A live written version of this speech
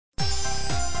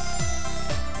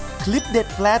คลิปเด็ด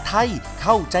แปลไทยเ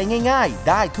ข้าใจง่ายๆ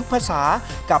ได้ทุกภาษา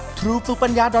กับ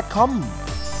truepanya.com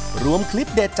รวมคลิ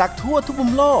ปเด็ดจากทั่วทุกมุ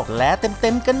มโลกและเต็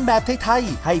มๆกันแบบไทย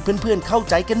ๆให้เพื่อนๆเข้า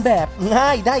ใจกันแบบง่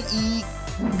ายได้อีก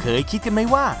เคยคิดกันไหม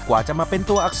ว่ากว่าจะมาเป็น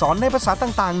ตัวอักษรในภาษา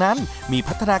ต่างๆนั้นมี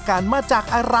พัฒนาการมาจาก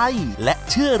อะไรและ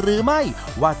เชื่อหรือไม่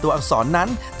ว่าตัวอักษรนั้น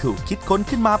ถูกคิดค้น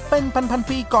ขึ้นมาเป็นพันๆ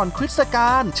ปีก่อนคริสตก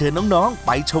าลเชิญน้องๆไ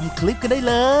ปชมคลิปกันได้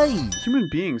เลย Human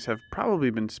beings have probably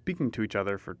been speaking to each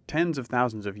other for tens of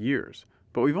thousands of years,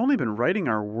 but we've only been writing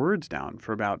our words down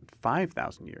for about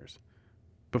 5,000 years.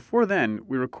 Before then,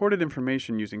 we recorded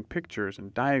information using pictures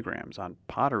and diagrams on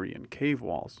pottery and cave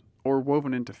walls, or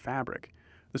woven into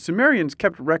fabric.The Sumerians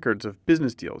kept records of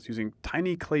business deals using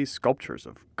tiny clay sculptures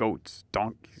of goats,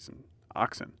 donkeys, and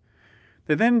oxen.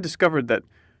 They then discovered that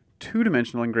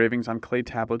two-dimensional engravings on clay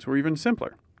tablets were even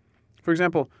simpler. For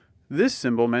example, this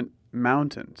symbol meant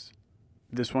mountains.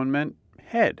 This one meant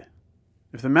head.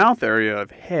 If the mouth area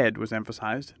of head was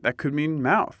emphasized, that could mean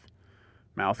mouth.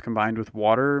 Mouth combined with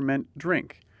water meant drink.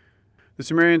 The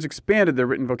Sumerians expanded their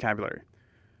written vocabulary.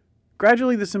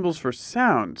 Gradually, the symbols for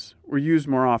sounds were used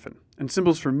more often.And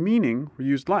symbols for meaning were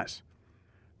used less.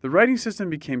 The writing system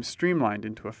became streamlined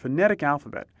into a phonetic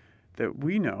alphabet that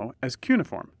we know as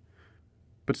cuneiform.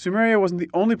 But Sumeria wasn't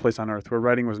the only place on Earth where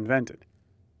writing was invented.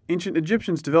 Ancient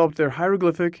Egyptians developed their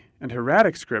hieroglyphic and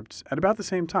hieratic scripts at about the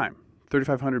same time,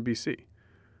 3500 BC.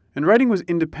 And writing was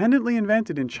independently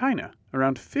invented in China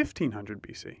around 1500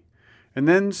 BC, and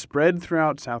then spread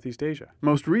throughout Southeast Asia.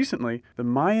 Most recently, the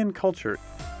Mayan culture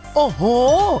โอ้โห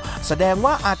แสดง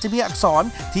ว่าอาจจะมีอักษร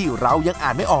ที่เรายังอ่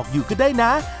านไม่ออกอยู่ก็ได้น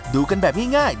ะดูกันแบบ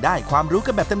ง่ายๆได้ความรู้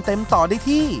กันแบบเต็มๆต่อได้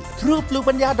ที่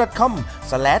truepanya.com/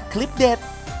คลิปเด็ด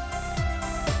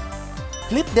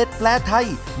คลิปเด็ดแปลไทย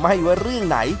ไม่ว่าเรื่อง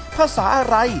ไหนภาษาอะ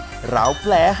ไรเราแป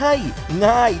ลให้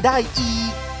ง่ายได้อี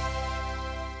ก